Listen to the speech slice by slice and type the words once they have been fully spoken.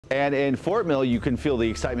And in Fort Mill, you can feel the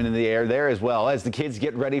excitement in the air there as well as the kids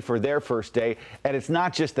get ready for their first day. And it's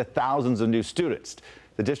not just the thousands of new students.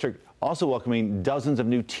 The district also welcoming dozens of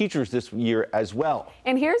new teachers this year as well.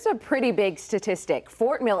 And here's a pretty big statistic.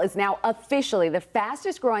 Fort Mill is now officially the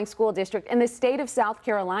fastest growing school district in the state of South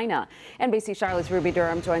Carolina. NBC Charlotte's Ruby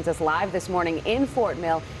Durham joins us live this morning in Fort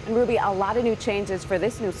Mill. And Ruby, a lot of new changes for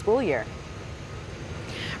this new school year.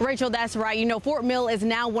 Rachel, that's right. You know, Fort Mill is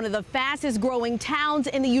now one of the fastest growing towns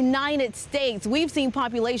in the United States. We've seen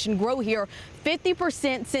population grow here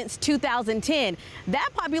 50% since 2010. That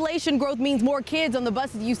population growth means more kids on the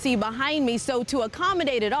buses you see behind me. So to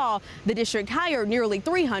accommodate it all, the district hired nearly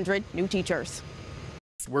 300 new teachers.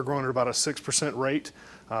 We're growing at about a 6% rate,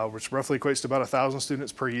 which roughly equates to about 1,000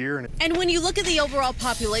 students per year. And when you look at the overall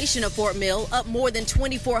population of Fort Mill, up more than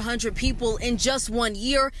 2,400 people in just 1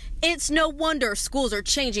 year, it's no wonder schools are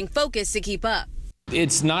changing focus to keep up.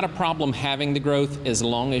 It's not a problem having the growth as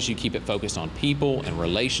long as you keep it focused on people and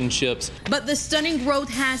relationships. But the stunning growth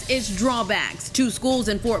has its drawbacks. Two schools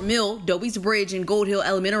in Fort Mill, Doby's Bridge and Gold Hill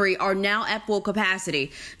Elementary, are now at full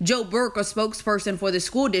capacity. Joe Burke, a spokesperson for the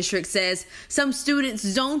school district, says some students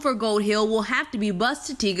zoned for Gold Hill will have to be bused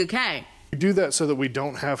to Tega Cay. We do that so that we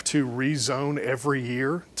don't have to rezone every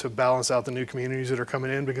year to balance out the new communities that are coming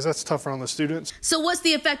in, because that's tougher on the students. So what's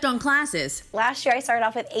the effect on classes? Last year I started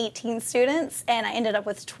off with 18 students and I ended up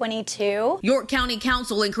with 22. York County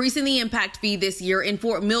Council increasing the impact fee this year in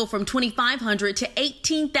Fort Mill from $2,500 to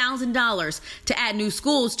 $18,000 to add new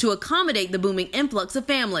schools to accommodate the booming influx of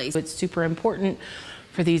families. It's super important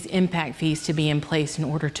for these impact fees to be in place in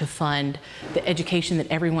order to fund the education that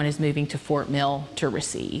everyone is moving to Fort Mill to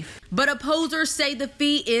receive. But opposers say the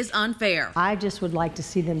fee is unfair. I just would like to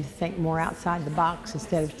see them think more outside the box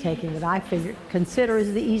instead of taking what I consider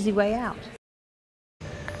is the easy way out.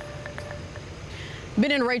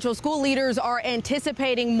 Ben and Rachel, school leaders are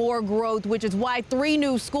anticipating more growth, which is why 3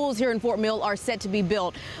 new schools here in Fort Mill are set to be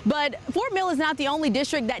built. But Fort Mill is not the only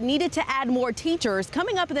district that needed to add more teachers.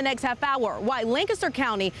 Coming up in the next half hour, why Lancaster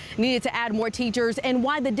County needed to add more teachers and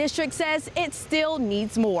why the district says it still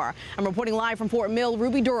needs more. I'm reporting live from Fort Mill,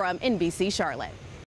 Ruby Durham, NBC Charlotte.